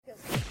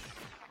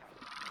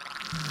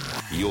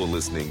You're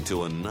listening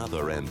to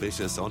another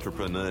ambitious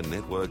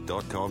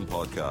entrepreneurnetwork.com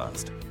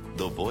podcast,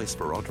 the voice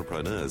for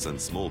entrepreneurs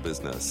and small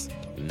business.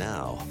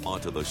 Now,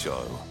 onto the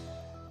show.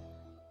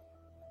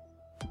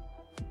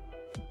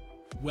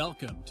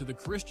 Welcome to the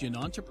Christian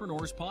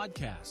Entrepreneurs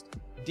Podcast,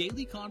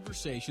 daily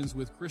conversations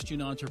with Christian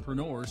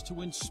entrepreneurs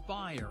to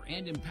inspire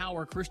and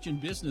empower Christian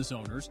business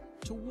owners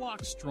to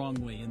walk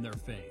strongly in their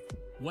faith,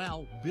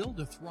 while build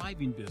a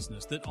thriving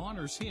business that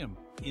honors Him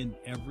in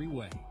every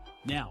way.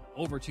 Now,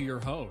 over to your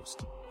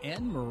host,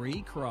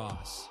 Anne-Marie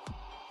Cross.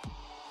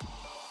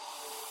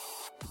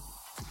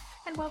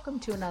 And welcome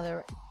to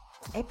another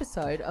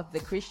episode of the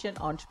Christian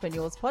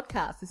Entrepreneurs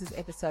Podcast. This is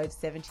episode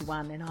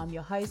 71, and I'm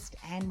your host,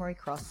 Anne-Marie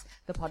Cross,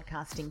 the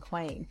podcasting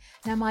queen.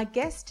 Now, my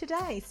guest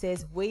today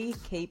says we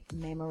keep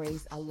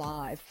memories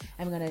alive.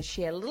 I'm going to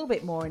share a little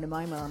bit more in a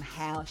moment on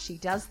how she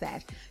does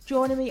that.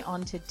 Joining me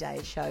on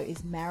today's show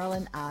is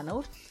Marilyn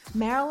Arnold.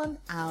 Marilyn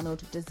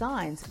Arnold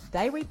Designs.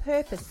 They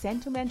repurpose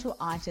sentimental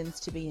items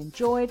to be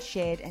enjoyed,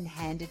 shared, and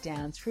handed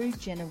down through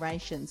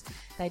generations.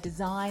 They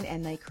design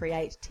and they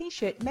create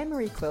t-shirt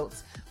memory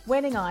quilts,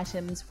 wedding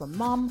items from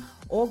mum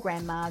or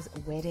grandma's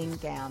wedding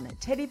gown,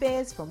 teddy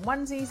bears from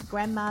onesies,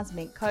 grandma's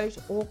mink coat,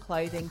 or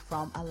clothing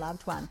from a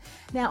loved one.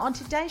 Now, on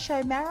today's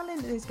show,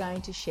 Marilyn is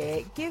going to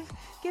share, give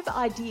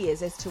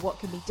ideas as to what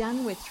can be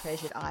done with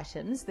treasured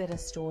items that are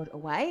stored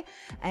away,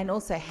 and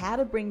also how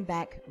to bring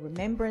back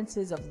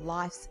remembrances of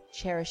life's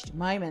cherished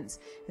moments,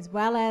 as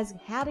well as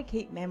how to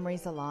keep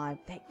memories alive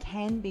that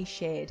can be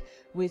shared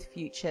with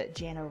future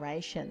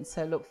generations.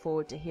 So look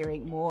forward to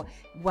hearing more.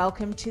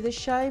 Welcome to the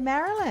show,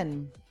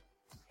 Marilyn.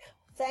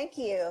 Thank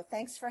you.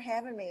 Thanks for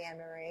having me,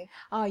 Anne-Marie.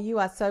 Oh, you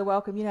are so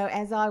welcome. You know,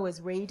 as I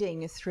was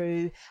reading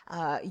through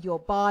your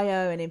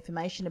bio and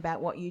information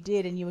about what you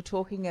did, and you were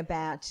talking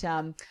about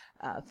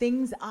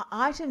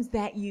items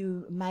that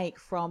you make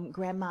from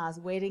grandma's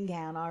wedding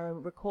gown. I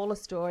recall a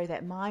story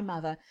that my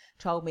mother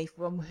told me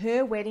from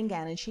her wedding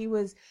gown, and she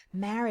was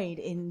married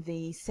in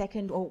the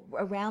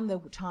around the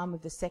time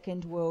of the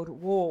Second World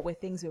War, where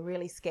things were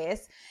really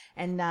scarce,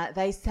 and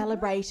they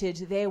celebrated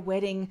their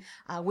wedding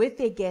with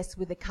their guests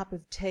with a cup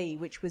of tea,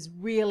 which was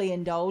really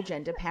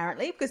indulgent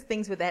apparently because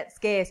things were that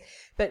scarce.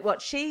 But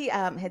what she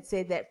had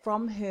said, that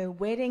from her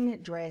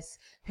wedding dress,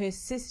 her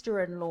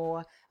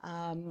sister-in-law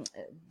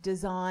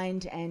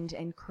designed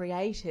and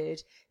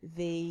created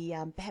the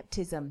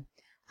baptism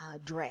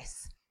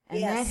dress.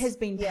 And that has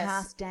been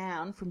passed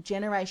down from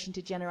generation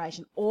to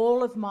generation.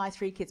 All of my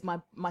three kids, my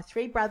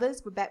three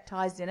brothers were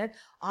baptized in it.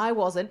 I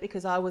wasn't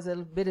because I was a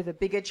bit of a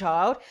bigger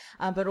child,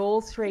 but all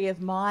three of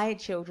my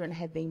children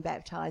have been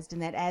baptized in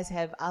that, as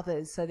have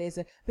others. So there's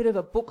a bit of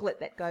a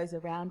booklet that goes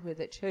around with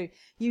it too.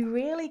 You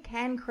really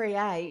can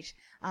create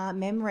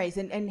memories.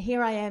 And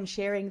here I am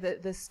sharing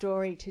the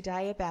story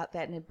today about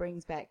that, and it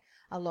brings back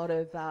a lot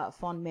of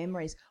fond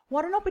memories.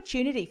 What an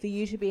opportunity for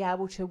you to be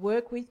able to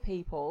work with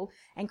people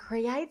and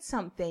create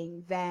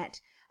something that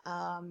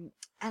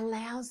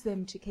allows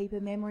them to keep a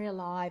memory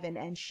alive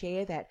and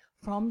share that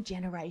from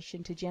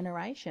generation to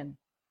generation.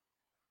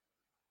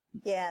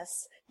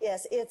 Yes.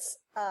 It's,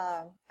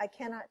 I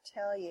cannot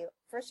tell you,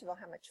 first of all,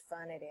 how much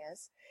fun it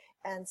is.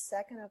 And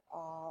second of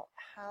all,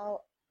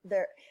 how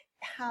the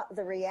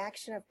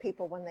reaction of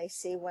people when they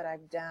see what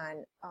I've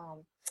done.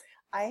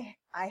 I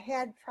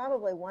had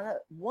probably one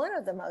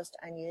of the most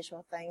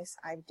unusual things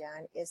I've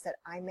done is that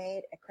I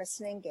made a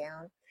christening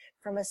gown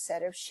from a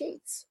set of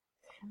sheets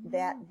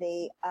that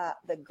it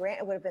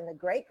would have been the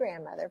great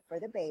grandmother for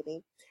the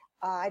baby.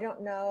 I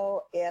don't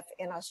know if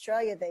in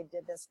Australia they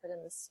did this, but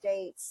in the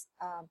States,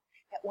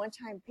 at one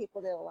time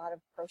people did a lot of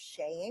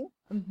crocheting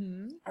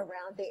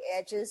around the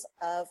edges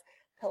of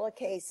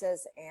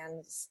pillowcases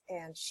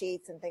and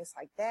sheets and things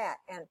like that.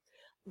 And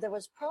there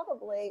was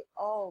probably,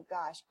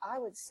 I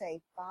would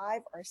say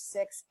 5 or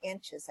 6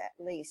 inches at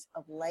least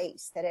of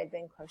lace that had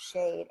been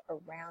crocheted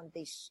around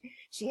these.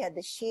 She had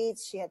the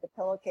sheets, she had the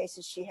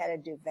pillowcases, she had a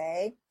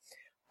duvet.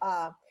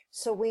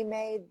 So we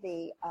made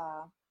the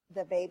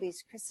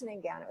baby's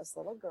christening gown. It was a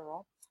little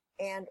girl.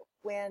 And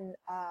when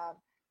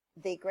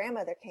the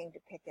grandmother came to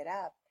pick it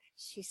up,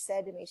 she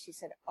said to me,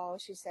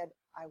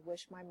 I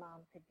wish my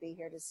mom could be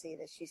here to see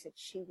this. She said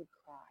she would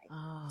cry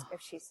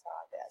if she saw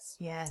this.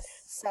 Yes.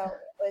 So it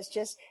was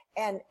just,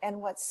 and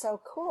what's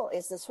so cool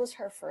is this was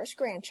her first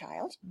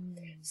grandchild.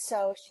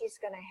 So she's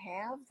going to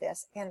have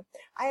this. And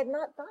I had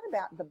not thought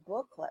about the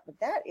booklet, but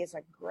that is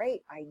a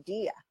great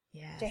idea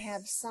to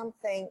have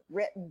something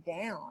written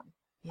down.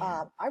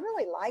 Yeah. I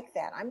really like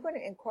that. I'm going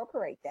to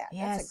incorporate that.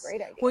 Yes. That's a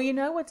great idea. Well, you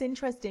know what's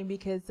interesting,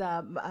 because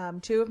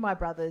 2 of my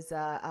brothers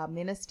are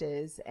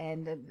ministers,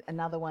 and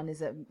another one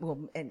is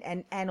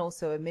and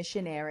also a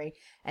missionary,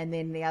 and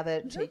then the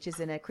other teaches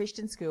in a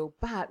Christian school.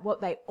 But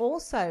what they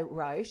also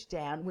wrote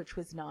down, which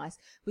was nice,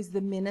 was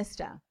the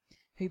minister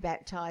who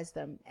baptized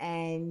them,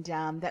 and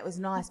that was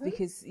nice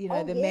because the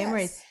yes.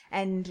 memories,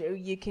 and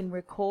you can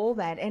recall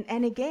that,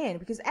 and again,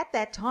 because at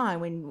that time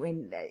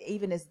when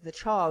even as the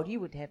child you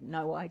would have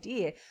no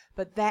idea,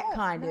 but that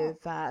kind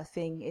of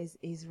thing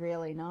is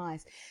really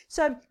nice.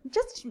 So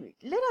just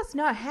let us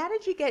know, how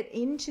did you get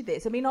into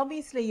this? I mean,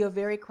 obviously you're a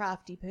very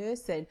crafty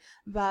person,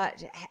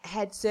 but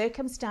had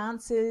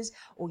circumstances,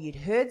 or you'd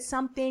heard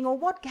something, or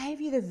what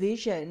gave you the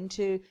vision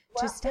to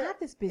start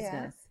this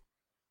business?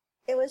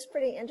 It was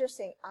pretty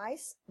interesting. I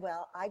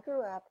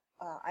grew up,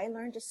 I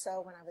learned to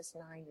sew when I was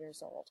 9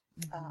 years old.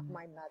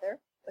 My mother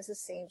was a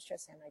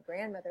seamstress and my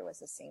grandmother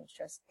was a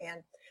seamstress.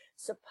 And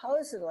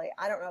supposedly,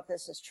 I don't know if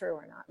this is true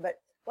or not, but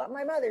what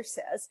my mother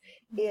says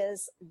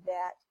is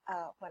that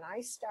when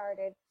I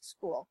started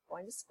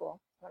going to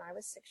school, when I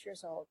was 6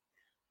 years old,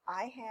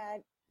 I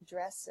had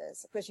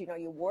dresses, because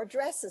you wore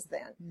dresses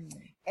then.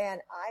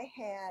 And I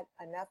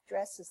had enough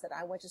dresses that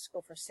I went to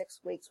school for 6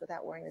 weeks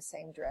without wearing the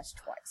same dress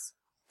twice.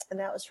 And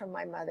that was from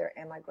my mother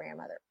and my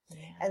grandmother.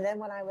 Yeah. And then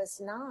when I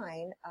was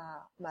 9,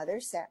 mother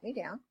sat me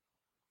down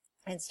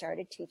and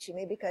started teaching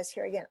me, because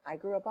here again, I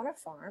grew up on a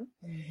farm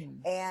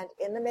and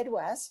in the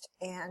Midwest.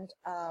 And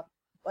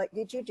what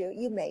did you do?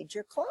 You made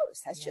your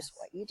clothes. That's just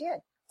what you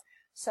did.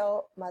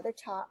 So mother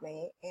taught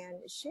me,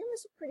 and she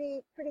was a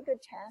pretty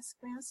good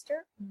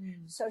taskmaster.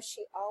 So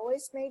she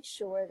always made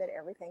sure that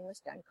everything was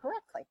done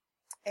correctly.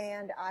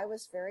 And I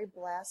was very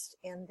blessed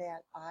in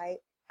that I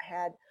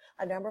had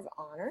a number of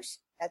honors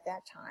at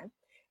that time.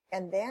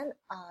 And then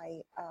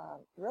I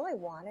really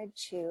wanted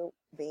to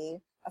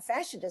be a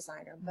fashion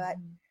designer. But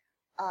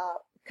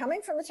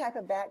coming from the type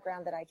of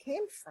background that I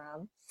came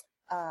from,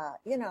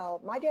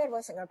 my dad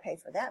wasn't going to pay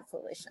for that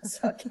foolishness,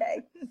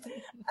 okay?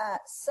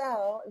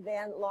 So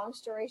then, long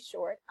story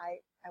short, I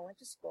went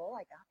to school,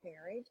 I got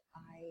married,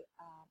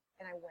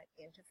 and I went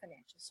into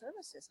financial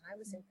services. And I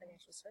was in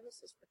financial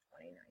services for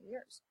 29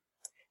 years.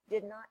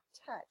 Did not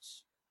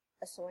touch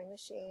a sewing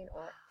machine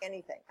or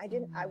anything.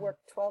 I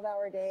worked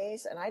 12-hour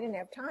days and I didn't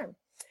have time.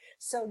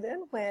 So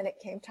then when it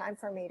came time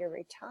for me to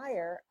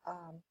retire,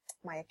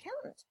 my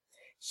accountant,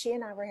 she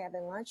and I were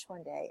having lunch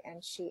one day,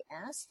 and she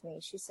asked me,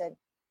 she said,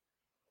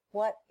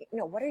 what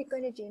are you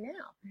going to do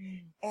now?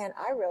 And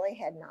I really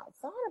had not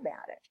thought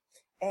about it.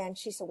 And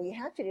she said, well, you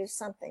have to do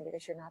something,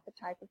 because you're not the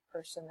type of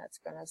person that's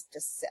going to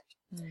just sit.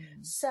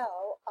 So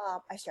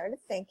I started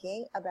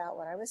thinking about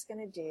what I was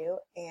going to do,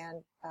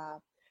 and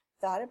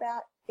thought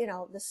about,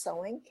 the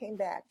sewing came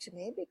back to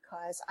me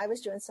because I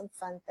was doing some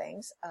fun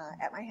things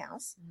at my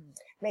house,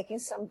 making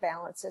some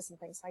balances and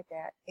things like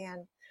that.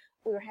 And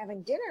we were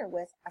having dinner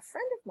with a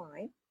friend of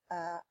mine,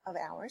 of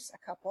ours, a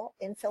couple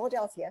in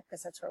Philadelphia,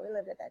 because that's where we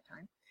lived at that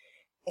time.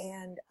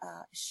 And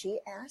she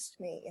asked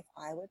me if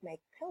I would make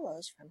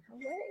pillows from her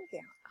wedding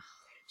gown.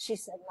 She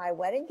said, my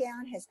wedding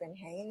gown has been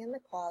hanging in the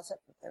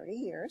closet for 30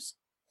 years.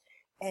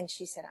 And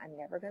she said, I'm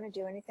never going to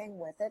do anything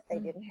with it. They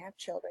didn't have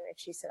children. And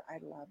she said,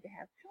 I'd love to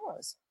have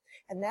pillows.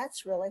 And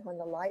that's really when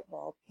the light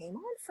bulb came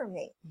on for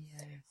me.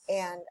 Yes.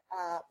 And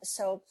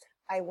so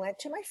I went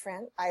to my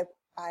friend. I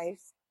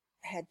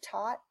had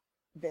taught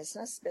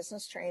business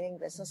training,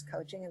 business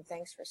coaching and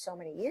things for so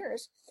many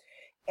years.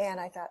 And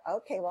I thought,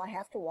 okay, well, I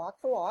have to walk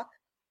the walk.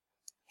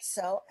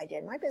 So I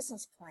did my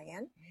business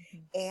plan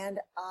and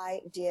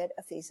I did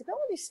a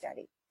feasibility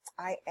study.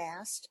 I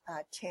asked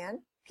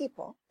 10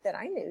 people that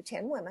I knew,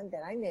 10 women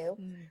that I knew,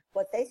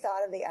 what they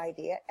thought of the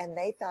idea, and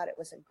they thought it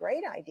was a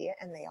great idea,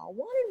 and they all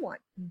wanted one.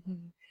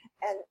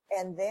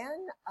 And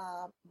then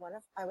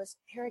I was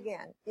here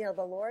again,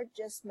 the Lord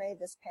just made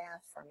this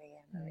path for me,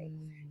 Anne-Marie,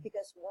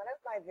 because one of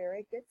my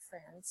very good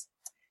friends,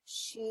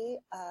 she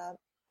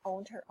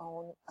owned her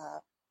own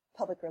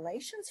public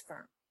relations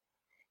firm.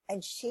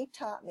 And she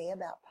taught me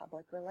about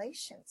public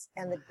relations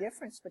and the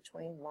difference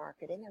between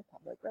marketing and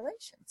public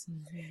relations.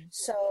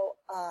 So,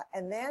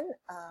 and then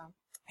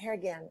here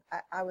again,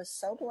 I was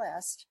so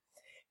blessed.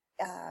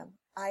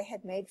 I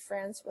had made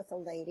friends with a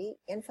lady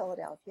in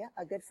Philadelphia,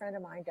 a good friend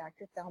of mine,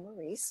 Dr. Thelma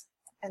Reese,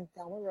 and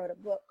Thelma wrote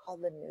a book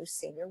called The New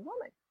Senior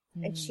Woman,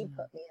 and she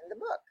put me in the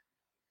book.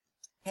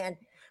 And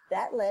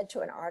that led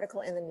to an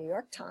article in the New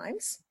York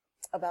Times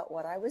about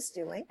what I was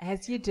doing.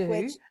 As you do.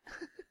 Which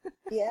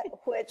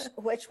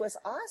was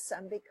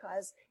awesome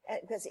because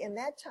in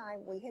that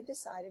time we had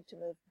decided to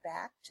move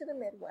back to the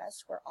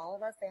Midwest where all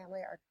of our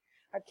family,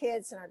 our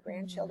kids and our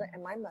grandchildren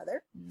and my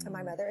mother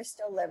is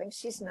still living.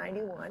 She's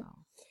 91.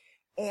 Wow.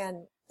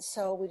 And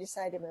so we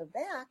decided to move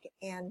back,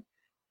 and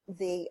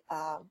the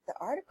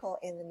article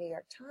in the New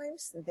York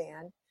Times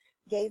then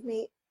gave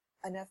me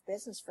enough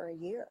business for a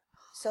year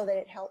so that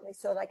it helped me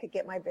so that I could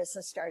get my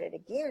business started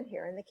again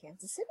here in the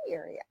Kansas City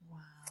area. Wow.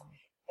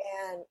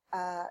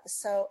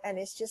 And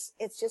it's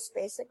just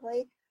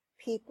basically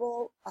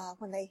people,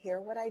 when they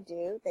hear what I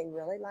do, they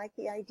really like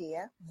the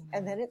idea.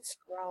 And then it's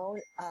grown,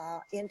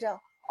 into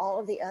all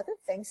of the other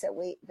things that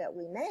we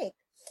make.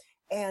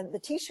 And the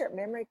t-shirt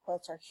memory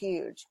quilts are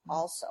huge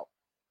also.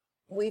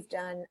 We've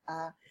done,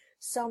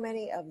 so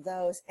many of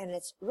those, and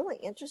it's really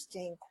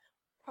interesting.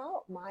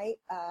 My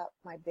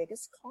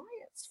biggest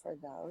clients for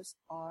those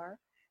are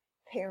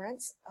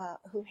parents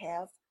who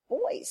have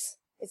boys.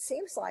 It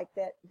seems like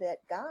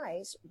that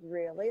guys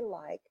really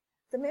like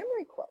the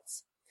memory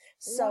quilts.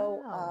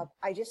 So Wow.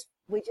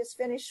 we just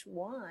finished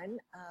one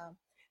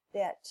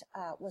that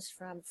was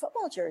from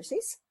football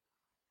jerseys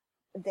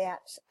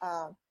that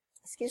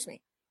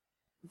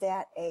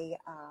that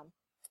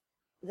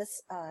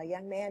this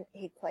young man,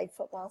 he played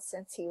football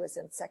since he was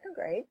in second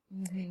grade,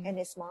 Mm-hmm. and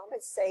his mom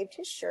had saved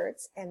his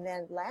shirts. And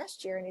then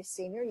last year, in his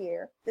senior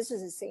year, this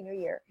was his senior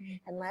year,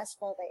 and last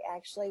fall they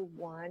actually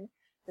won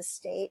the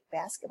state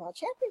basketball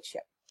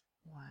championship,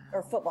 Wow.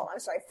 or football. I'm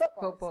sorry,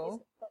 football. Football. Excuse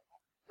me,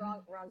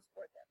 football. Wrong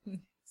sport there.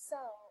 So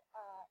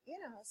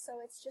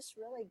so it's just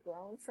really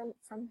grown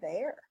from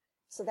there.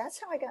 So that's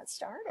how I got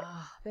started.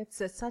 Ah,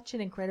 that's such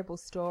an incredible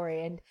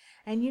story, and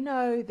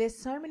there's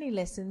so many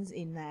lessons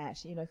in that,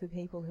 for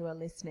people who are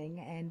listening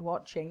and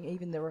watching,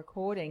 even the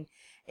recording,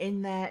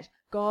 in that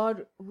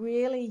God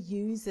really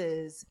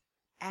uses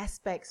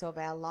aspects of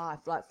our life,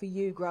 like for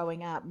you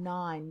growing up,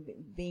 9,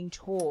 being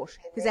taught,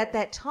 because at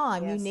that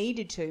time you Yes.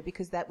 needed to,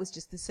 because that was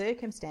just the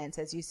circumstance,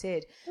 as you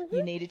said,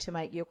 you needed to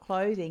make your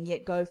clothing,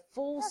 yet go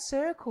full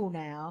circle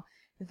now.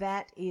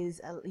 That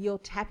is, you're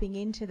tapping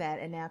into that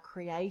and now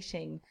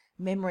creating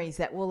memories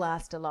that will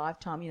last a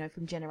lifetime,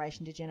 from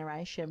generation to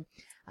generation,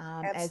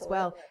 as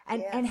well.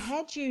 And yes. and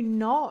had you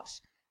not,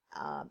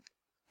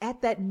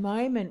 at that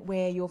moment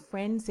where your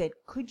friend said,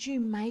 "Could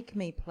you make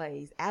me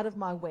please out of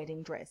my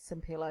wedding dress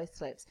and pillow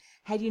slips?"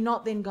 Had you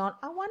not then gone,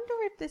 "I wonder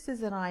if this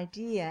is an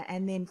idea,"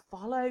 and then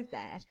followed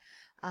that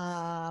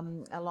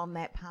along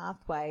that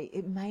pathway,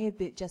 it may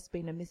have just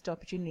been a missed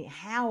opportunity.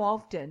 How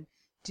often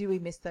do we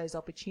miss those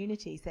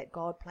opportunities that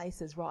God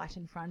places right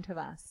in front of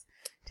us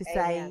to Amen.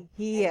 say,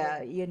 here,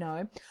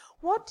 Amen.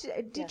 What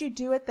did Yes. you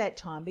do at that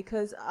time?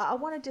 Because I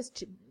want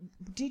to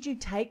did you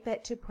take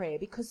that to prayer?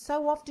 Because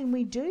so often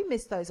we do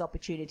miss those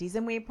opportunities,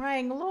 and we're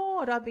praying,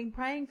 "Lord, I've been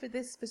praying for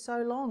this for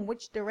so long.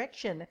 Which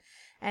direction?"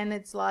 And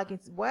it's like,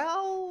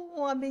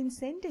 I've been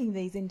sending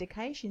these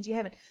indications. You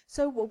haven't.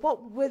 So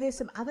what were there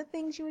some other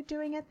things you were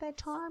doing at that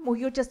time? Or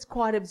you're just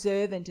quite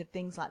observant of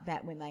things like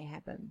that when they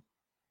happen?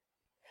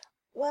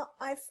 Well,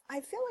 I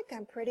feel like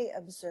I'm pretty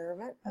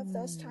observant of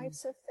those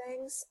types of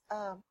things.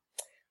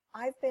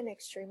 I've been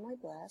extremely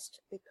blessed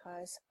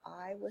because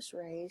I was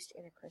raised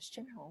in a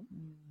Christian home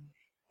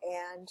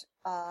and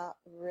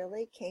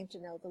really came to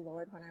know the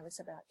Lord when I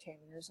was about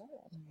 10 years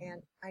old.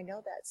 And I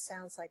know that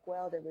sounds like,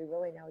 well, did we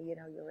really know, you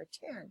were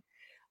 10?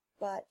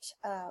 But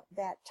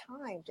that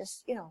time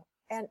just,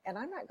 and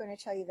I'm not going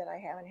to tell you that I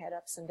haven't had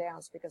ups and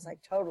downs, because I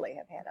totally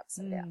have had ups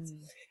and downs.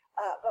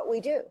 But we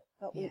do.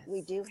 But Yes.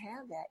 we do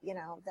have that.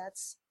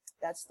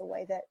 That's the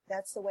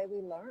way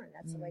we learn.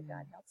 That's the way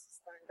God helps us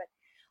learn. But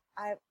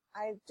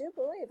I do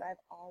believe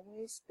I've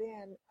always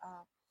been,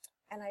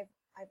 and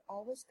I've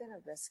always been a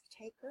risk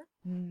taker.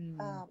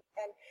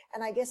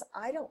 And I guess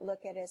I don't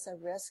look at it as a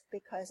risk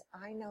because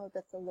I know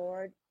that the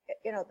Lord,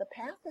 the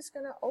path is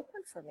going to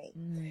open for me.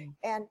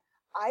 And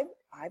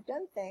I've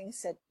done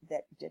things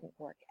that didn't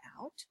work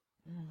out,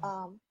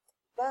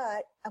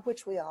 but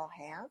which we all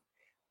have.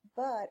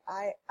 But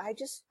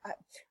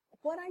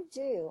what I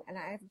do, and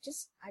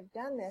I've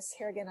done this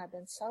here again. I've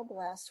been so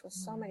blessed with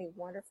so many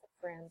wonderful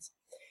friends,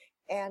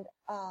 and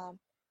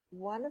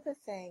one of the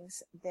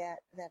things that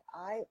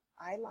I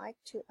like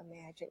to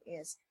imagine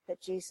is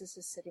that Jesus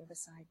is sitting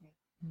beside me,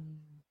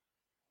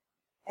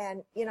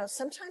 and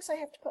sometimes I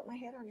have to put my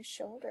head on his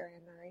shoulder,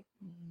 Anne-Marie,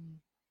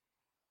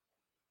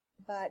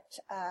 but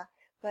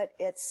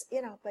it's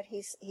but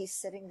he's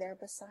sitting there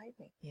beside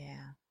me.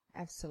 Yeah,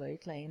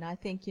 absolutely. And I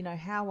think,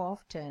 how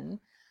often,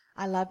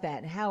 I love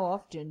that. How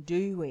often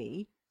do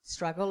we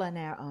struggle on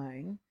our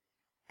own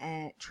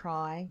and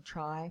try,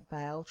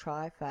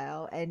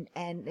 fail. And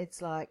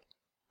it's like,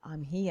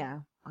 I'm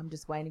here. I'm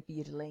just waiting for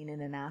you to lean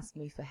in and ask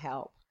me for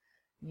help.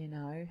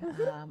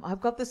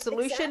 I've got the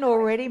solution Exactly.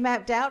 already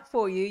mapped out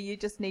for you. You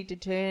just need to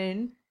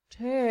turn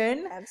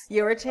your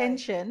Absolutely.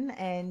 attention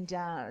and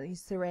you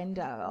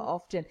surrender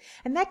often.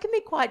 And that can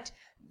be quite,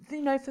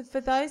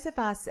 for those of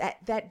us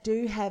that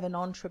do have an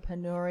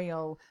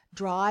entrepreneurial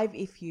drive,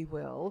 if you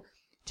will,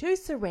 to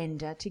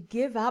surrender, to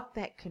give up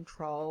that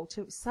control,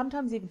 to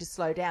sometimes even to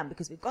slow down,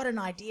 because we've got an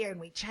idea and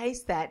we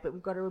chase that, but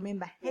we've got to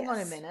remember, hang on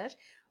a minute,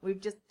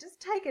 we've just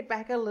take it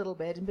back a little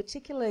bit. And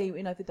particularly,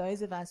 for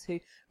those of us who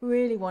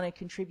really want to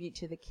contribute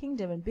to the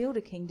kingdom and build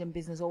a kingdom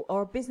business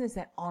or a business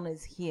that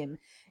honors him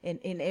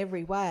in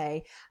every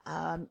way,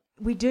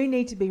 we do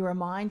need to be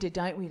reminded,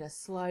 don't we, to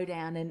slow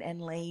down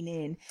and lean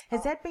in.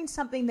 Has that been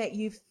something that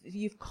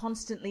you've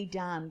constantly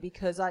done?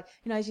 Because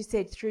as you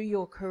said, through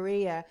your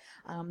career,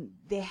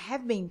 there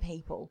have been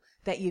people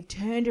that you've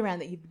turned around,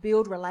 that you've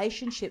built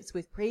relationships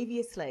with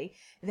previously,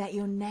 that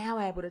you're now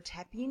able to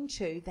tap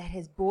into, that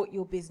has brought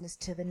your business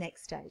to the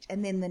next stage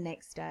and then the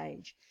next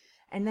stage.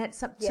 And that's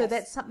so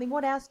that's something.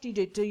 What else do you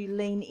do? Do you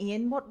lean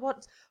in?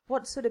 What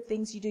sort of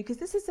things you do? Because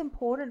this is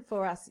important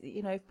for us,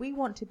 if we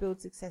want to build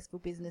successful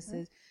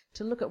businesses,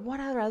 to look at what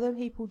are other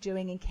people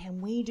doing and can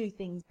we do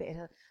things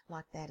better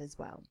like that as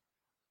well?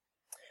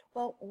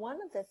 Well, one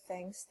of the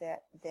things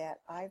that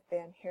I've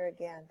been here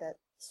again, that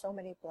so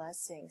many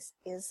blessings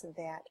is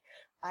that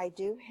I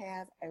do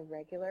have a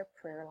regular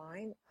prayer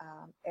line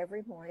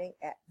every morning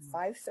at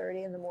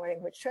 5:30 in the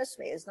morning, which, trust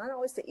me, is not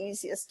always the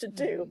easiest to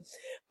do.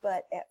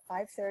 But at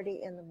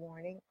 5:30 in the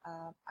morning,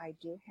 I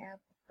do have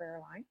a prayer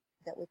line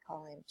that we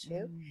call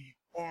into.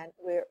 And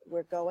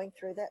we're going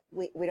through that.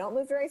 We don't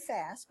move very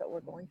fast, but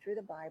we're going through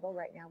the Bible.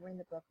 Right now we're in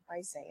the book of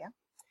Isaiah.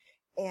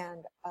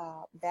 And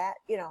that,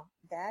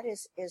 that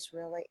is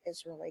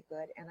really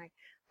good. And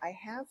I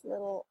have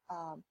little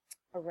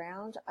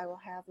around, I will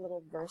have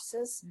little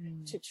verses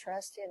to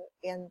trust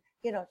in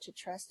to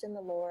trust in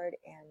the Lord,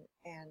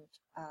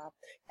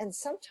 and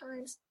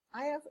sometimes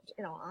I have,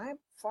 I'm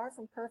far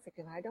from perfect,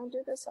 and I don't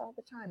do this all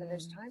the time. And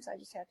there's times I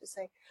just have to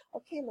say,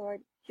 okay,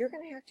 Lord, you're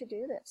going to have to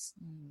do this.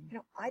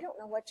 I don't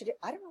know what to do.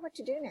 I don't know what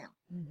to do now.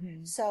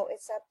 So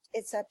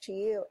it's up to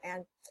you.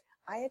 And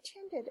I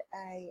attended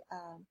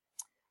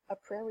a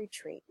prayer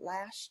retreat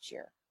last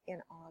year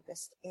in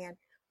August, and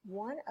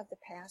one of the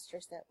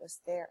pastors that was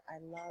there, I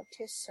loved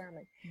his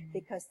sermon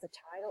because the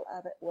title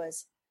of it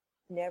was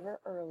Never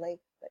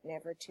Early, but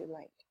Never Too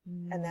Late.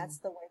 And that's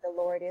the way the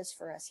Lord is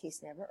for us.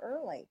 He's never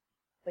early,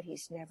 but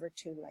he's never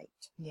too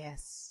late.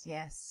 Yes,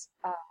 yes.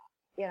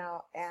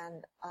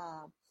 And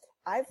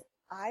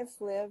I've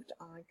lived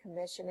on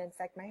commission. In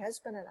fact, my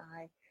husband and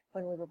I,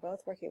 when we were both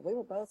working, we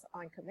were both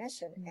on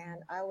commission.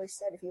 And I always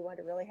said, if you want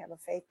to really have a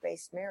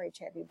faith-based marriage,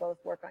 have you both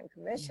work on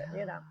commission,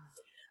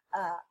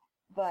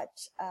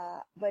 But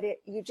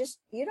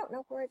you don't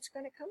know where it's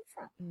going to come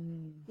from.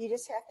 You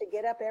just have to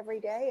get up every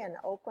day and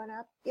open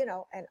up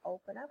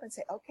and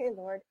say, okay,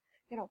 Lord,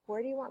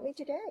 where do you want me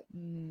today?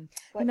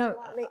 What do you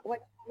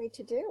want me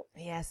to do?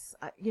 Yes.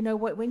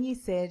 When you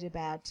said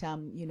about,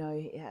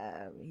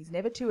 he's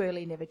never too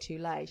early, never too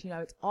late,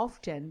 it's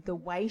often the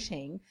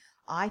waiting,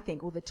 I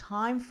think, or the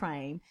time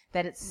frame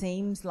that it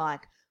seems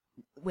like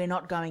we're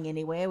not going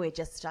anywhere, we're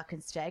just stuck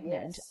and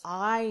stagnant. Yes.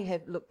 I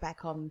have looked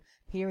back on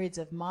periods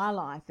of my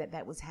life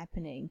that was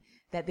happening,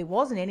 that there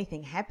wasn't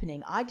anything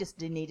happening. I just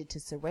needed to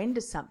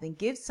surrender something,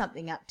 give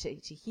something up to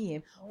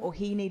him, or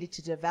he needed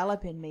to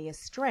develop in me a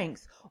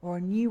strength or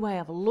a new way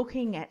of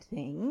looking at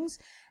things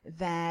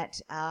that,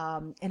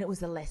 and it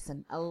was a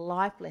lesson, a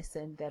life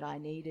lesson that I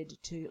needed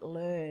to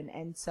learn.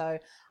 And so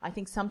I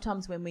think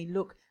sometimes when we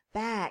look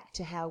back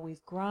to how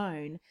we've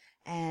grown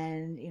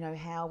and,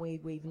 how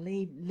we've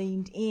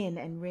leaned in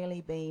and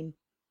really been,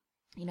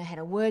 had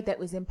a word that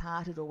was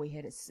imparted, or we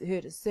heard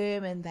a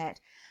sermon that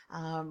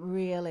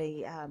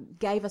really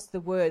gave us the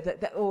word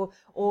that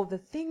or the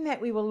thing that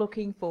we were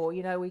looking for.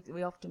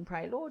 We often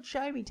pray, Lord,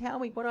 show me, tell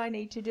me what I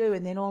need to do.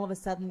 And then all of a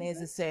sudden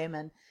there's a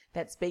sermon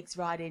that speaks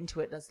right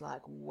into it. And it's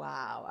like,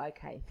 wow,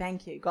 okay,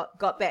 thank you.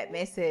 Got that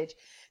message.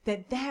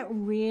 That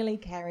really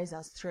carries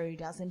us through,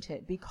 doesn't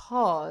it?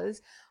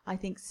 Because I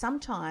think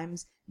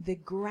sometimes the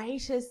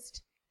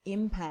greatest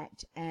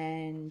impact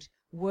and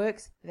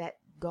works that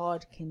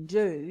God can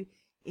do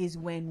is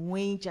when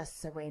we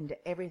just surrender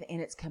everything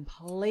and it's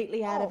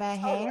completely out of our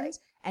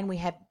hands and we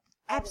have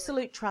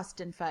absolute trust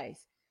and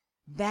faith.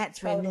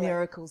 That's when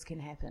miracles can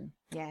happen.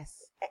 Yes.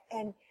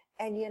 And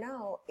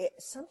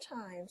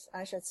sometimes,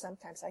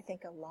 I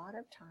think a lot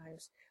of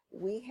times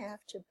we have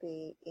to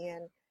be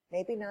in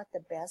maybe not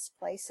the best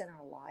place in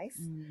our life.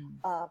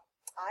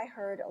 I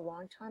heard a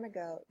long time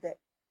ago that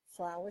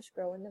flowers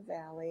grow in the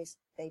valleys,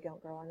 they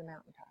don't grow on the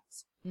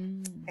mountaintops.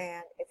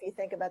 And if you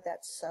think about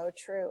that, so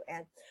true.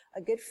 And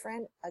a good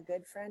friend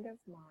of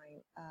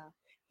mine,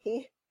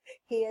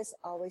 he has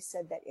always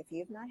said that if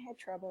you've not had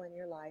trouble in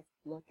your life,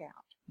 look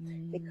out,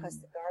 because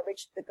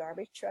the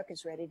garbage truck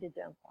is ready to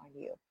dump on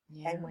you.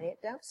 Yeah. And when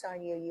it dumps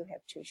on you, you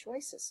have two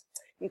choices.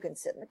 You can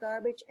sit in the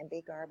garbage and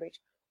be garbage,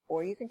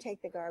 or you can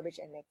take the garbage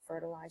and make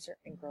fertilizer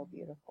and grow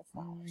beautiful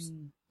flowers.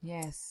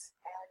 Yes.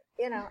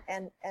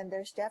 And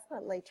there's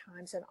definitely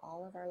times in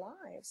all of our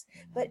lives,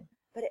 but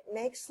it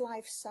makes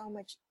life so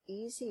much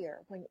easier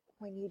when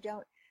you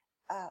don't,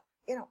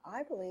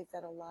 I believe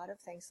that a lot of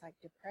things like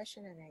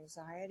depression and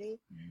anxiety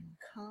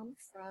come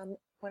from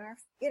when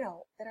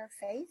that our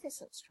faith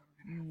isn't strong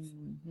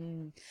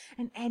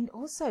enough. And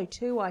also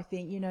too, I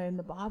think, in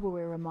the Bible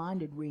we're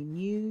reminded,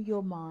 renew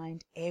your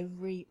mind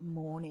every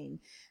morning,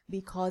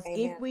 because Amen.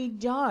 If we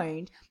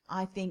don't,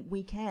 I think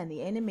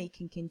the enemy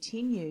can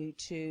continue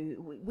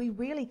we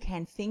really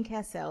can think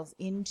ourselves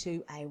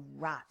into a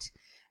rut.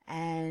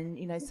 And,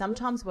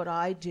 sometimes what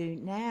I do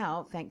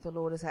now, thank the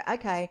Lord, is say,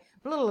 okay,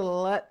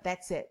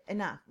 that's it,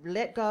 enough,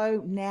 let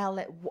go. Now,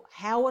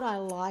 how would I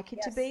like it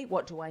to be?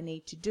 What do I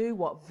need to do?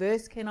 What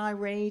verse can I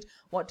read?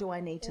 What do I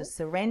need to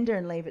surrender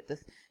and leave at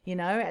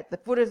the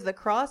foot of the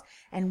cross?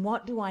 And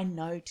what do I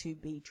know to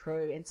be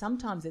true? And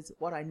sometimes it's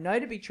what I know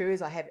to be true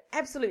is I have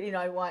absolutely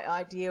no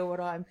idea what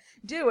I'm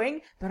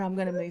doing, but I'm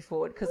going to move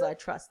forward because I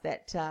trust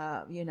that,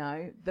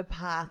 the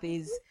path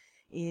is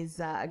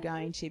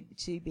going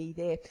to be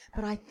there.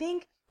 But I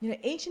think,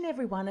 each and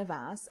every one of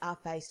us are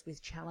faced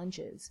with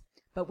challenges,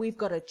 but we've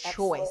got a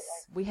choice.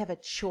 Absolutely. We have a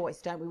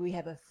choice, don't we? We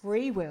have a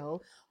free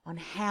will on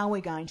how we're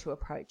going to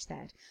approach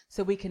that.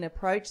 So we can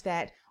approach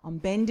that on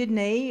bended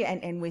knee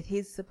and with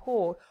his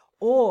support,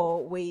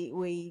 or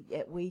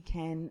we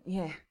can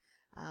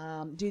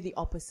do the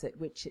opposite,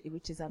 which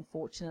is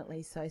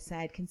unfortunately so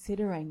sad,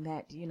 considering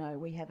that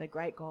we have a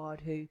great God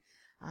who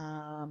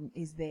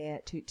is there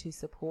to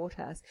support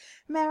us.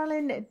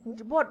 Marilyn,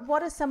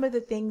 what are some of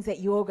the things that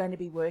you're going to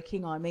be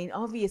working on? I mean,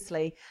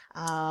 obviously,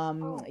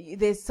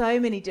 there's so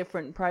many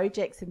different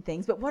projects and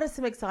things, but what are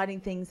some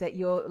exciting things that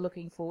you're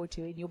looking forward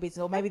to in your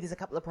business? Or maybe there's a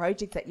couple of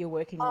projects that you're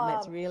working on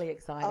that's really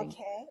exciting.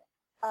 Okay.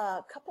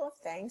 A couple of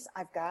things.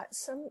 I've got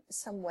some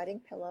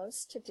wedding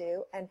pillows to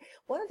do. And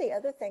one of the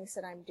other things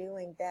that I'm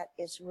doing that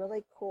is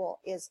really cool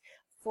is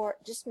for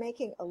just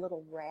making a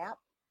little wrap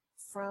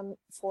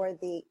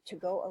to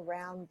go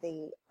around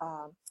the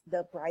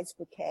bride's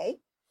bouquet.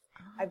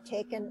 I've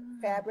taken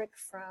fabric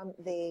from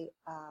the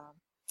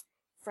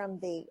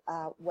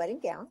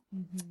wedding gown,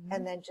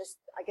 and then just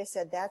like I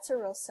said, that's a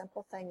real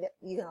simple thing that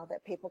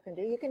that people can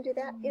do. You can do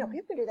that. People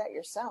can do that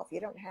yourself. You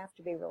don't have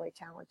to be really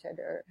talented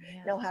or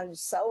know how to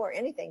sew or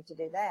anything to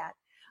do that.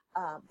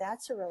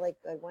 That's a really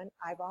good one.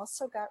 I've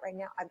also got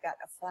I've got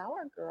a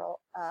flower girl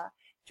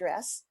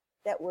dress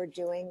that we're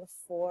doing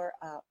for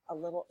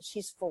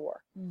she's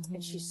 4,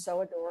 and she's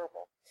so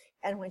adorable.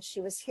 And when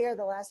she was here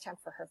the last time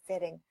for her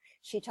fitting,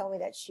 she told me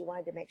that she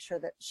wanted to make sure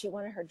that she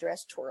wanted her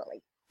dress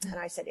twirly. And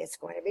I said, it's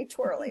going to be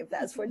twirly if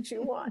that's what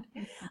you want.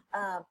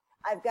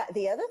 I've got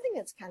the other thing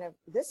that's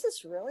this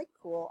is really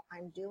cool.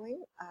 I'm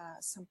doing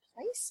some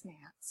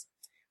placemats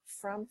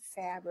from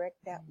fabric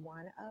that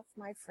one of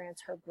my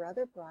friends, her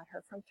brother brought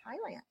her from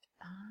Thailand.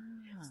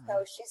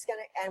 So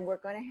we're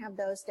going to have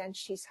those done.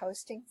 She's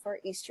hosting for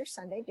Easter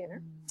Sunday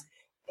dinner.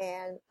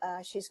 And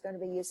she's going to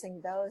be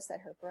using those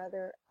that her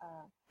brother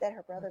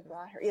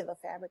brought her, the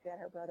fabric that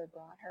her brother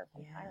brought her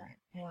from Thailand.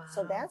 Wow.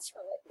 So that's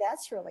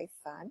really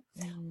fun.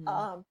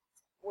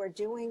 We're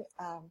doing,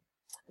 I'm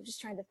just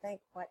trying to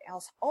think what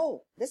else.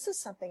 Oh, this is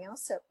something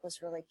else that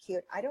was really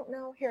cute. I don't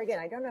know, here again,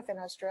 I don't know if in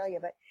Australia,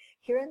 but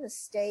here in the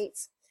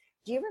States,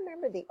 do you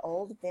remember the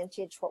old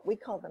vintage, what we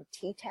call them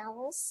tea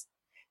towels?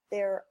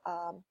 They're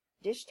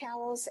dish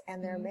towels,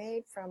 and they're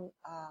made from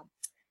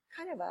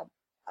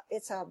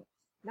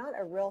not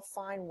a real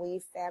fine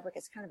weave fabric.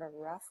 It's kind of a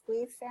rough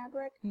weave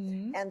fabric.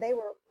 And they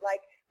were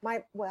like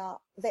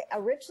they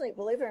originally,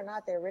 believe it or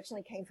not, they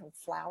originally came from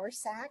flour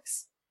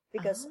sacks,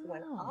 because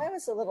when I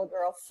was a little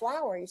girl,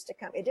 flour used to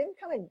come, it didn't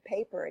come in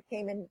paper. It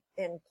came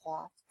in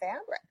cloth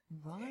fabric.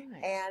 Right.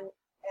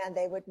 And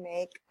they would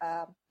make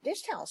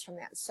dish towels from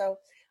that. So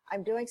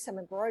I'm doing some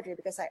embroidery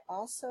because I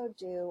also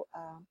do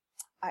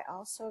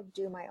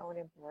my own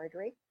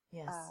embroidery.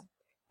 Yes.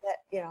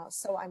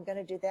 So I'm going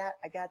to do that.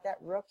 I got that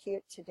real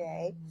cute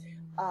today.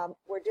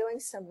 We're doing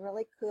some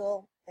really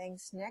cool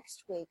things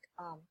next week.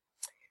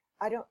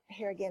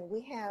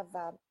 We have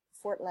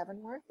Fort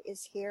Leavenworth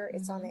is here.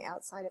 It's on the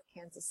outside of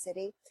Kansas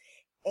City.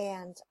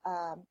 And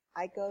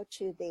I go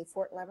to the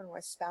Fort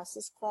Leavenworth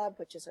Spouses Club,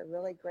 which is a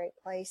really great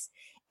place.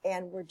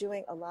 And we're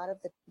doing a lot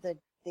of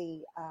the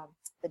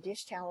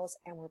dish towels,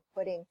 and we're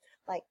putting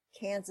like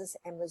Kansas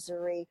and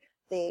Missouri,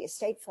 the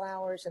state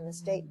flowers and the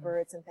state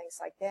birds and things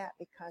like that,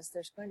 because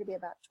there's going to be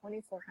about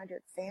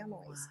 2,400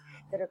 families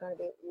that are going to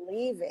be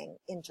leaving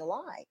in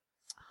July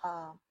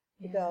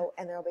to go,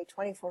 and there'll be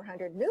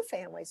 2,400 new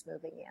families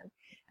moving in.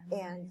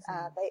 Amazing.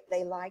 And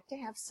they like to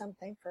have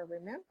something for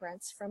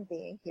remembrance from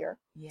being here.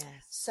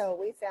 Yes. So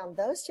we found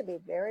those to be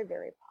very,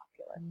 very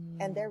popular,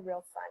 and they're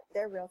real fun.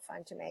 They're real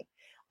fun to make.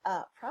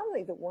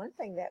 Probably the one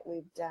thing that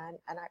we've done,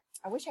 and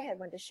I wish I had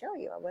one to show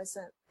you. I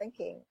wasn't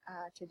thinking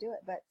to do it,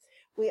 but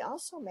we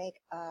also make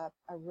a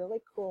really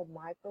cool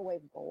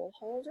microwave bowl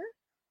holder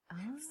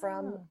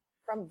from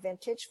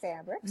vintage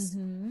fabrics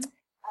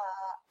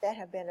that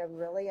have been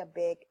a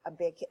big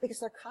hit, because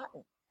they're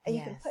cotton, and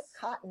you can put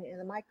cotton in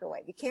the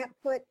microwave. You can't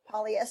put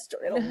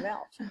polyester; it'll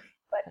melt.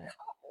 But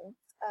cotton,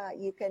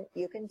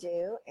 you can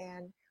do,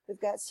 and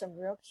we've got some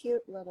real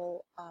cute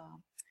little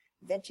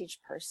vintage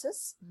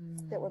purses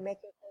that we're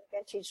making from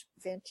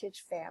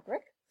vintage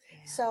fabric.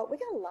 Yeah. So we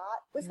got a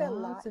lot. We've got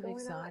lots of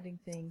exciting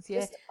things.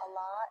 Yeah, just a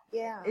lot.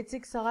 Yeah, it's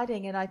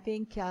exciting, and I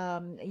think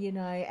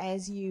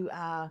as you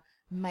are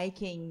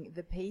making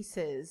the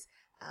pieces,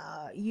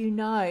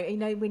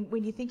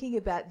 when you're thinking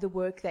about the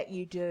work that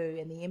you do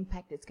and the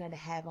impact it's going to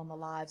have on the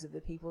lives of the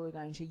people who are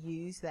going to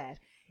use that.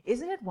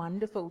 Isn't it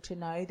wonderful to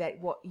know that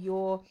what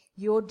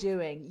you're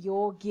doing,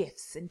 your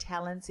gifts and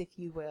talents, if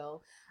you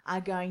will, are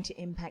going to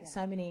impact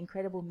so many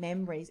incredible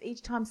memories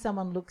each time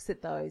someone looks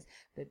at those,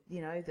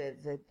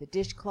 the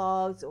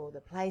dishcloths or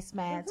the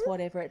placemats,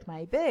 whatever it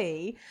may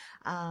be,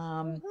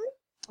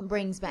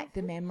 brings back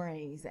the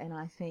memories. And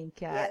I think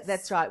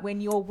that's right. When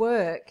your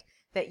work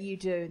that you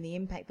do and the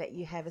impact that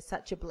you have is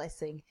such a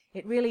blessing,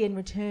 it really in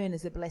return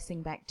is a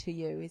blessing back to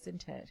you,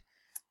 isn't it?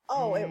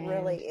 Oh, it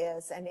really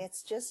is. And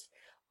it's just,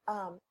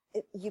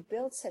 you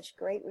build such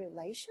great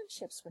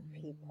relationships with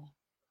people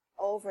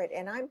over it.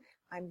 And I'm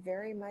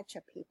very much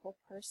a people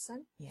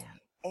person. Yeah.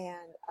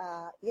 And,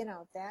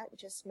 that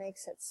just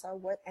makes it so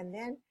worth. And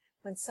then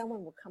when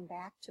someone will come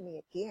back to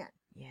me again,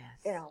 yes.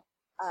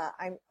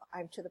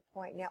 I'm to the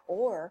point now,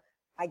 or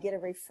I get a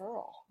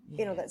referral,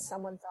 that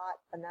someone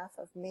thought enough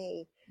of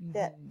me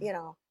that,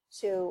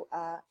 to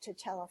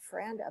tell a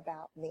friend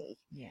about me.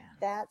 Yeah.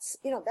 That's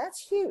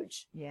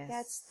huge.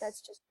 Yes.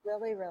 That's just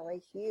really,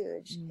 really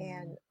huge.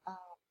 And,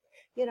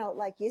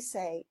 like you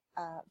say,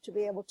 to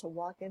be able to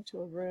walk into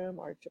a room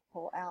or to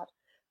pull out,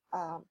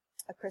 a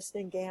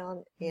christening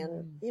gown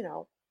in,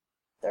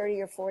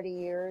 30 or 40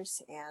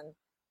 years and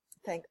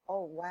think,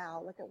 oh,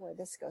 wow, look at where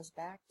this goes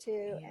back to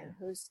and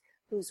who's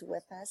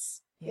with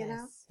us,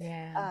 Yeah.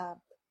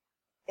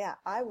 Yeah,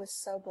 I was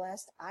so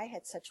blessed. I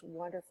had such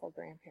wonderful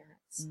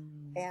grandparents.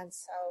 And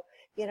so,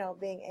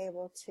 being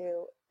able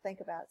to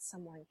think about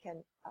someone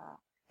can,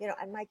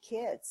 and my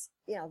kids,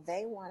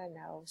 they want to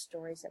know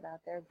stories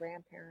about their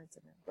grandparents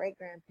and their great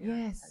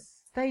grandparents.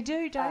 Yes, they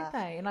do, don't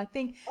they? And I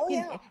think,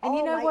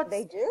 what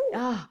they do.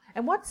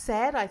 And what's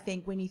sad, I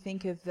think, when you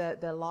think of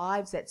the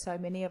lives that so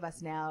many of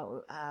us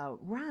now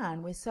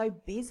run, we're so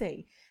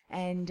busy.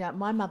 And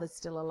my mother's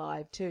still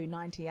alive too,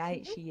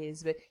 98 she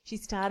is, but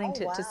she's starting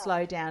to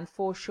slow down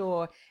for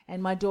sure.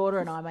 And my daughter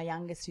and I, my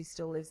youngest who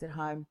still lives at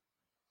home,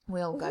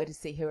 we'll go to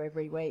see her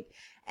every week.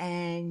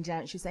 And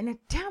she'll say, now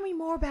tell me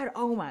more about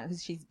Oma,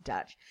 because she's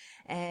Dutch.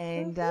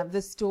 And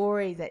the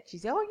story that she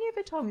said, oh, you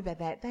never told me about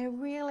that. They're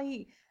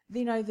really,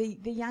 the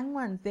young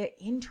ones, they're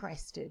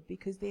interested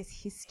because there's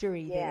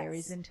history there,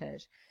 isn't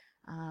it?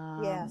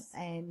 Yes.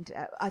 And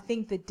I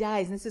think the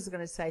days, and this is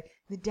going to say,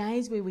 the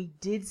days where we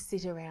did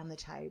sit around the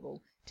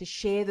table to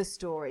share the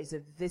stories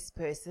of this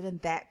person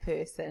and that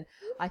person,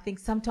 I think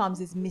sometimes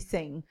is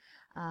missing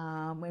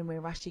when we're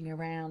rushing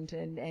around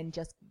and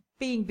just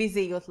being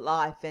busy with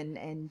life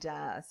and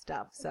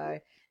stuff. So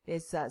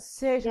there's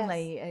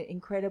certainly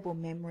incredible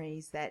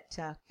memories that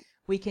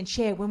we can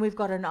share when we've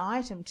got an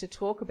item to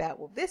talk about.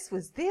 Well, this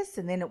was this,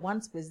 and then it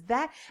once was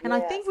that. And I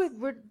think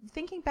we're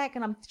thinking back,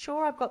 and I'm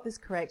sure I've got this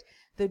correct.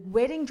 The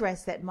wedding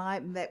dress that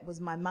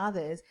was my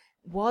mother's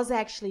was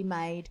actually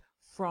made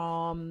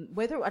from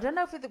I don't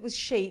know if it was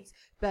sheets,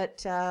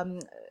 but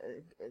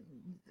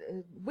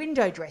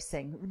window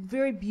dressing,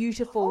 very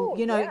beautiful,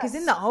 because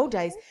in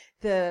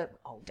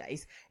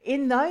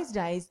those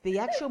days, the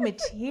actual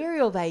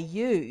material they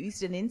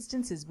used in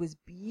instances was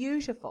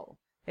beautiful.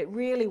 It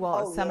really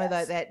was. Some of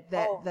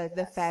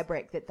the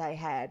fabric that they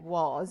had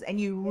was,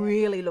 and you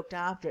really looked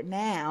after it.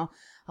 Now,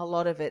 a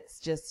lot of it's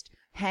just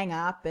hang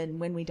up, and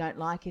when we don't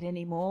like it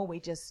anymore,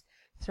 we just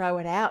throw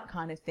it out,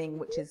 kind of thing,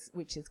 which is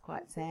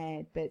quite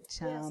sad. But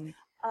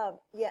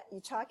you're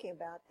talking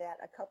about that.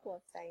 A couple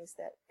of things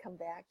that come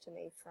back to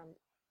me from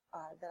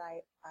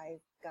that I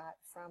got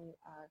from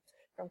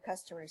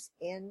customers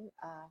in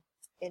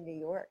New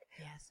York.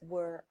 Yes.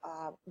 Were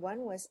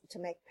one was to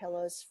make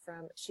pillows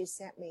from. She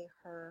sent me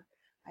her.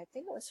 I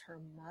think it was her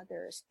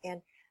mother's,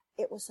 and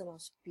it was the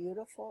most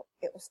beautiful.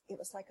 It was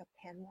like a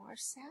peignoir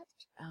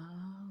set.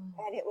 Oh.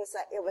 And it was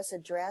a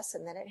dress,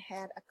 and then it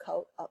had a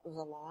coat. It was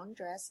a long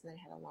dress, and then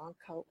it had a long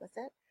coat with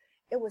it.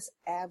 It was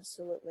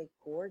absolutely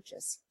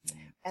gorgeous.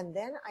 Yeah. And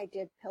then I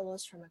did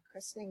pillows from a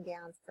christening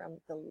gown from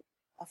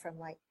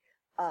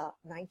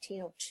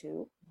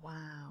 1902.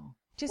 Wow.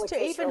 Just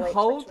to even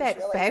hold that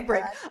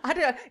fabric. I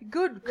don't know.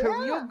 Good.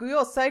 Yeah.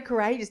 You're so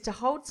courageous to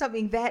hold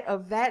something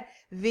of that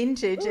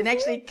vintage and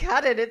actually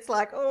cut it. It's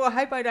like, oh, I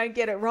hope I don't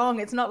get it wrong.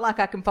 It's not like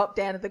I can pop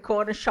down to the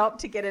corner shop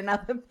to get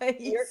another piece.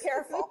 You're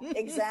careful.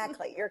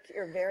 Exactly. You're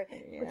very,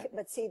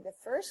 but see, the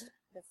first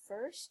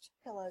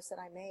pillows that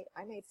I made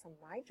from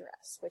my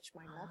dress, which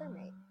my mother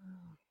made.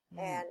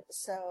 Yeah. And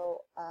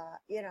so,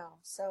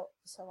 so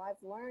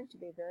I've learned to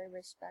be very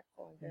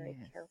respectful and very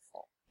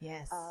careful.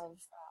 Yes.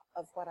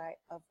 Of what I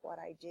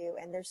do.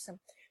 And there's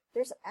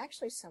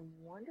actually some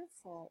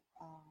wonderful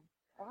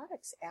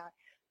products out.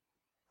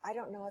 I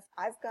don't know if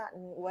I've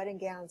gotten wedding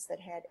gowns that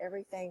had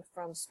everything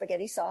from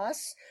spaghetti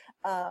sauce,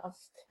 and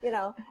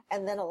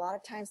then a lot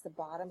of times the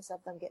bottoms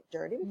of them get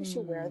dirty because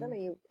you wear them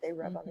and they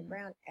rub on the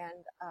ground.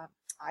 And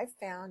I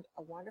found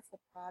a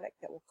wonderful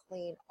product that will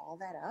clean all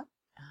that up.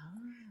 Oh.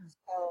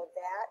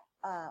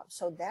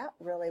 So that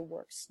really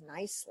works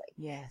nicely.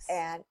 Yes.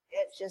 And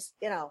it just,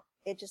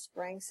 it just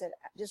brings the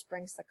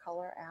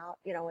color out.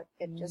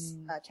 It just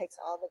takes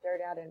all the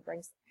dirt out and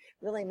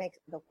really makes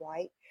the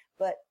white.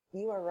 But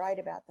you are right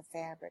about the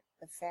fabric.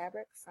 The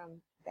fabric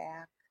from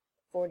back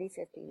 40,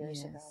 50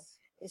 years ago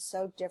is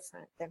so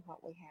different than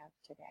what we have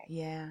today.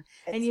 Yeah.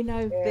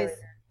 It's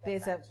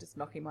there's just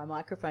knocking my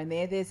microphone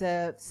there. There's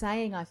a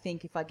saying, I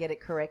think, if I get it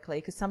correctly,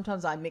 because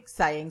sometimes I mix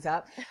sayings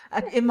up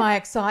in my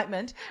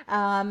excitement,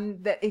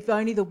 that if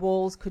only the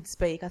walls could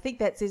speak. I think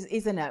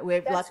isn't it?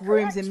 We're like correct.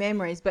 Rooms and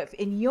memories. But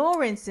in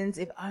your instance,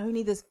 if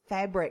only this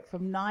fabric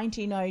from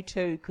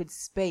 1902 could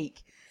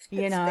speak,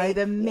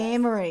 the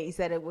memories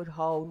that it would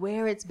hold,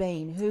 where it's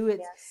been, who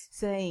it's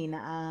seen,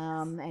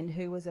 and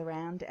who was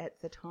around at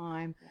the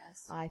time.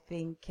 Yes. I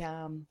think,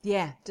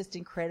 just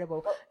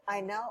incredible. Well,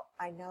 I know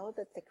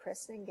that the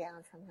christening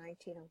gown from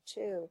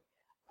 1902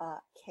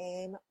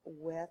 came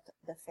with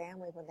the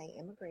family when they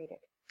immigrated,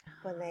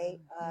 when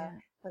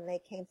they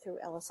came through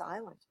Ellis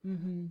Island.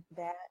 Mm-hmm.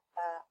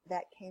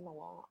 That came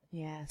along.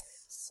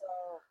 Yes. So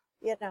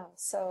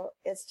so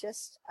it's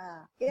just,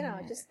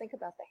 just think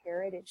about the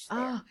heritage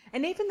there.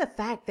 And even the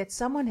fact that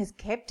someone has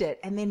kept it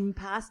and then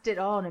passed it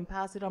on and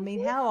passed it on. I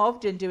mean, how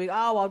often do we,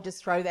 I'll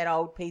just throw that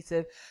old piece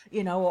of,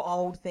 or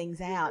old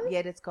things out,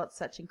 yet it's got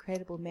such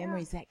incredible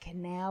memories that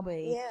can now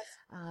be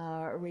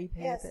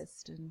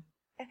repurposed.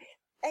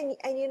 And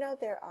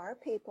there are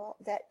people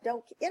that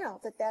don't,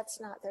 that's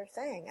not their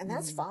thing, and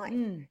that's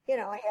fine.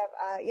 I have,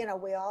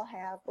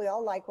 we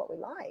all like what we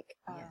like.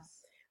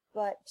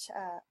 But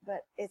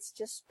it's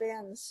just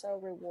been so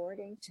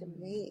rewarding to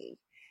me.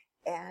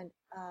 And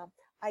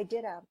I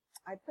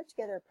put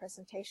together a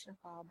presentation a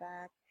while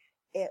back.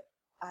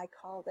 I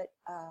called it,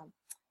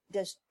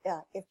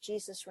 if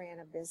Jesus ran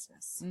a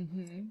business.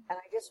 And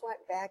I just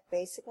went back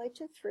basically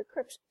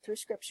through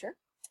scripture.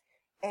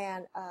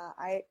 And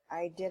I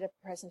did a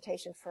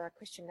presentation for a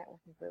Christian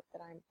networking group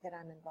that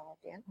I'm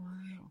involved in.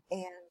 Wow.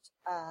 And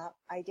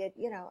I did,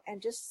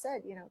 and just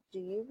said, do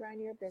you run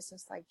your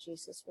business like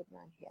Jesus would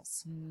run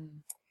his?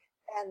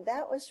 And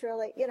that was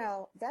really,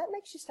 that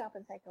makes you stop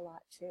and think a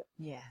lot too.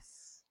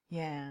 Yes.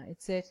 Yeah,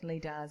 it certainly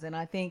does. And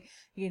I think,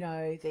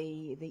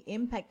 the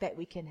impact that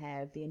we can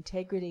have, the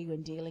integrity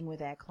when dealing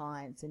with our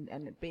clients and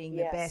being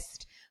the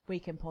best we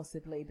can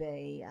possibly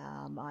be,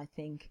 I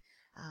think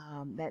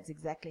that's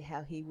exactly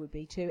how he would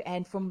be too.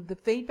 And from the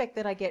feedback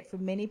that I get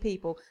from many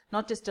people,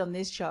 not just on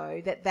this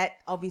show, that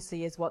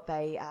obviously is what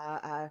they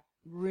are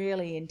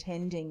really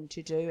intending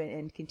to do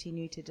and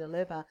continue to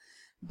deliver.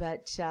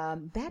 But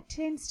that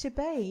tends to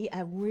be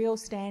a real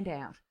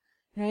standout.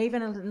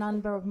 Even a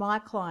number of my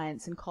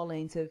clients and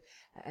colleagues have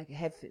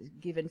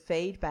given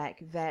feedback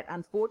that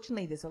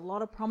unfortunately there's a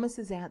lot of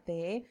promises out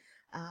there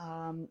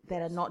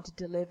that are not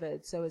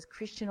delivered. So as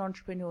Christian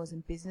entrepreneurs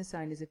and business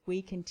owners, if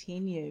we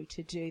continue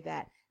to do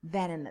that,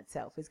 that in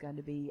itself is going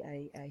to be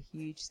a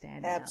huge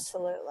standout.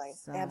 Absolutely.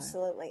 So.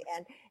 Absolutely.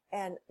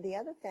 And the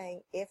other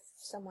thing, if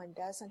someone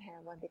doesn't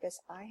have one, because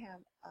I have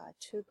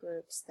two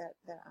groups that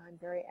I'm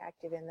very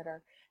active in that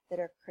are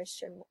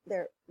Christian,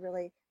 they're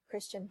really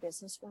Christian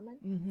businesswomen.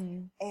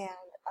 And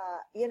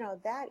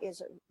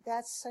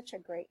that's such a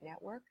great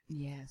network.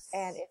 Yes.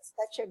 And it's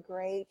such a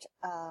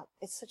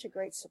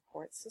great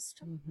support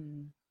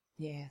system.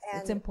 Yes.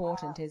 And, it's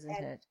important, isn't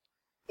it?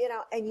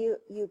 And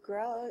you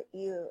grow,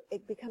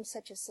 it becomes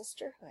such a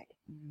sisterhood.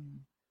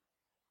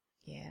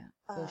 Yeah,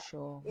 for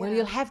sure. Well,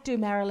 you'll have to,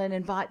 Marilyn,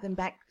 invite them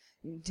back,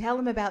 tell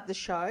them about the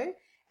show,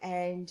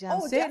 and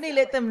certainly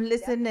let them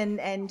listen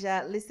and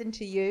listen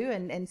to you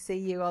and see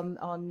you on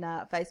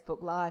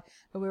Facebook Live.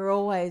 But we're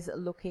always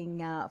looking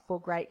for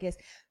great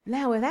guests.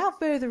 Now, without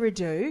further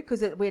ado,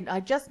 because I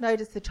just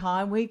noticed the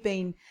time, we've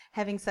been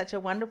having such a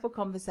wonderful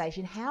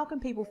conversation. How can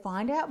people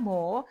find out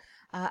more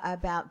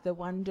about the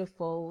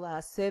wonderful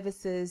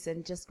services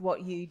and just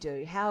what you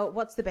do?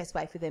 What's the best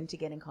way for them to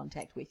get in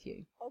contact with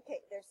you? Okay,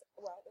 there's a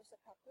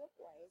couple of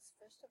ways.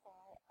 First of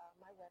all,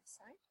 my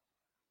website,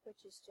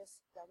 which is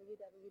just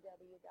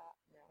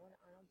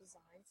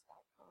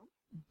www.marilynarnolddesigns.com,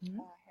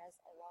 has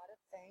a lot of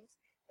things.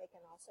 They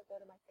can also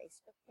go to my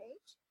Facebook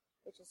page,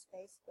 which is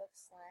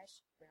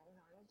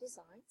Facebook.com/Marilyn Arnold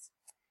Designs,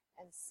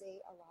 and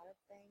see a lot of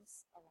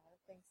things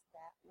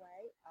that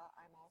way.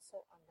 I'm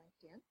also on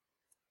LinkedIn,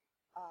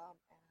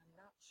 and I'm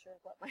not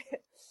sure what my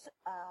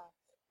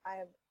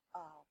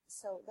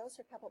so those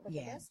are a couple. But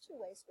the best two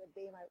ways would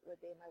be my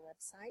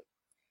website.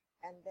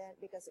 And then,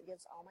 because it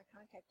gives all my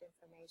contact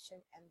information,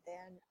 and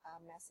then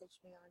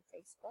message me on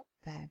Facebook.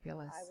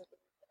 Fabulous. I would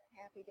be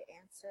happy to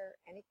answer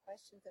any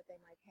questions that they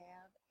might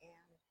have,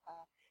 and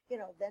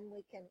then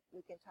we can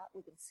talk,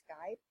 we can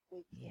Skype,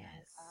 we can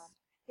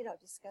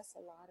discuss a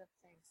lot of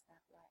things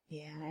that way.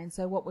 Yeah, and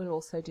so what we'll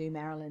also do,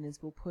 Marilyn,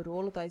 is we'll put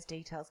all of those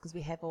details, because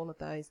we have all of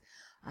those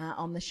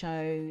on the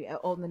show,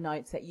 on the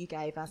notes that you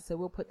gave us. So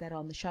we'll put that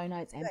on the show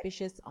notes,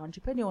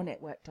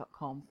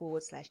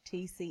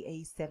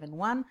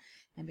 ambitiousentrepreneurnetwork.com/TCE71,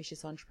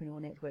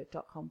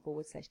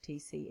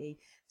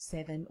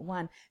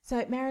 ambitiousentrepreneurnetwork.com/TCE71.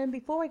 So, Marilyn,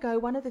 before we go,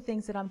 one of the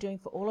things that I'm doing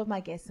for all of my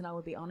guests, and I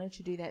would be honored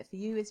to do that for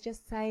you, is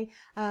just say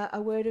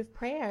a word of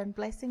prayer and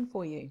blessing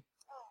for you.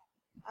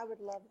 I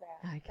would love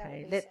that.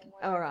 Okay,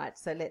 all right,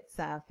 so let's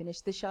finish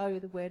the show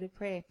with a word of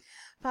prayer.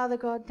 Father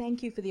God,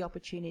 thank you for the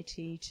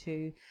opportunity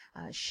to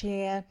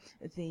share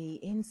the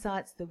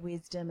insights, the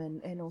wisdom,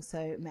 and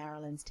also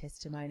Marilyn's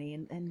testimony.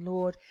 And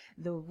Lord,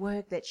 the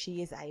work that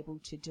she is able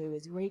to do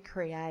is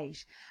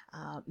recreate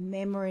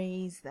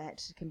memories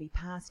that can be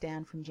passed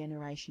down from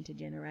generation to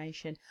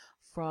generation,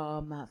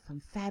 from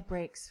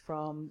fabrics,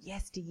 from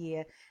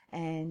yesteryear,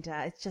 and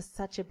it's just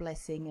such a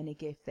blessing and a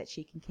gift that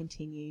she can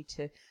continue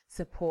to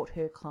support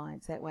her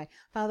clients that way.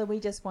 Father, we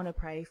just want to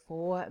pray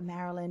for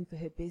Marilyn, for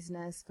her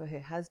business, for her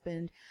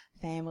husband,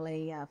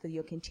 family, for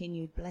your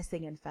continued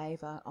blessing and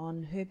favor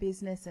on her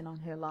business and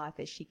on her life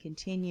as she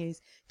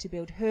continues to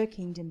build her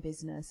kingdom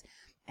business.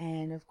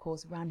 And, of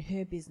course, run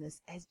her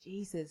business as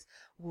Jesus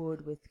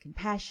would, with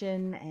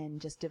compassion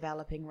and just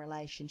developing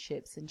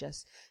relationships and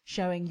just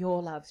showing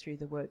your love through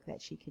the work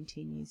that she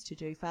continues to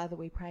do. Father,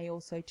 we pray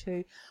also,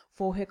 too,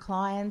 for her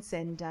clients,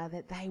 and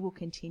that they will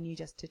continue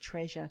just to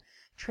treasure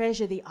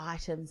the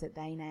items that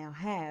they now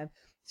have,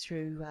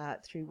 through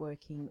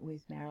working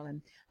with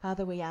Marilyn.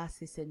 Father, we ask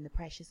this in the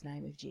precious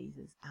name of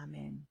Jesus.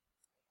 Amen.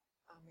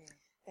 Amen.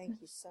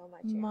 Thank you so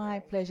much, My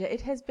Erin. pleasure.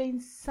 It has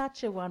been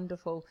such a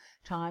wonderful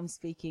time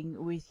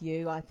speaking with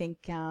you. I think,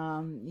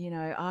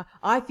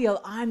 I feel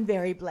I'm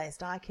very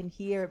blessed. I can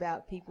hear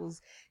about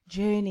people's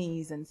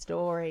journeys and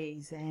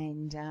stories,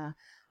 and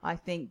I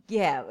think,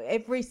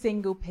 every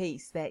single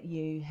piece that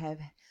you have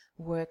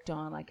worked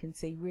on, I can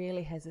see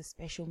really has a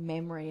special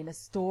memory and a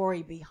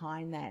story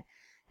behind that.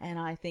 And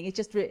I think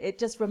it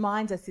just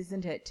reminds us,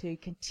 isn't it, to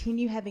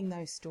continue having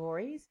those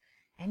stories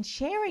and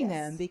sharing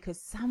them, because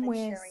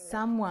somewhere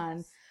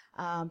someone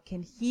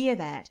can hear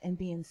that and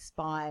be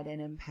inspired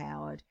and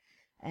empowered.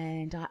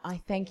 And I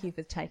thank you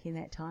for taking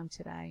that time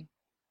today.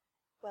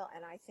 Well,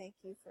 and I thank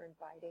you for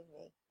inviting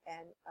me.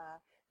 And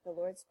the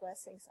Lord's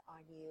blessings on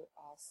you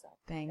also.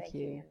 Thank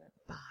you.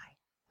 Bye.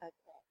 Okay.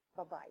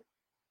 Bye-bye.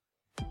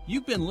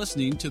 You've been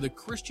listening to the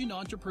Christian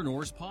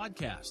Entrepreneurs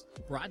Podcast,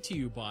 brought to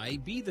you by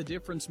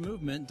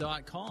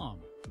BeTheDifferenceMovement.com.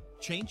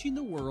 Changing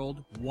the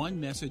world one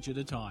message at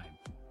a time.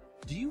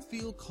 Do you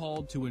feel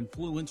called to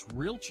influence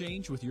real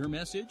change with your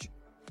message?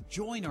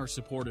 Join our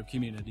supportive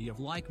community of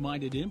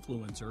like-minded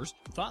influencers,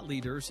 thought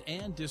leaders,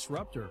 and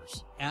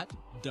disruptors at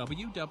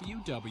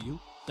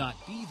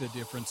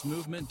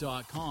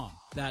www.BeTheDifferenceMovement.com.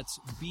 That's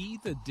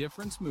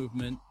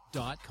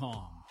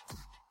BeTheDifferenceMovement.com.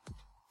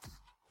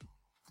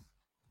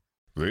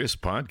 This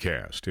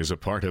podcast is a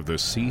part of the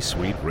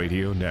C-Suite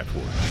Radio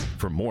Network.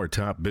 For more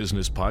top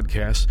business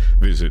podcasts,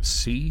 visit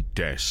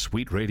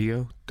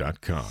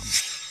c-suiteradio.com.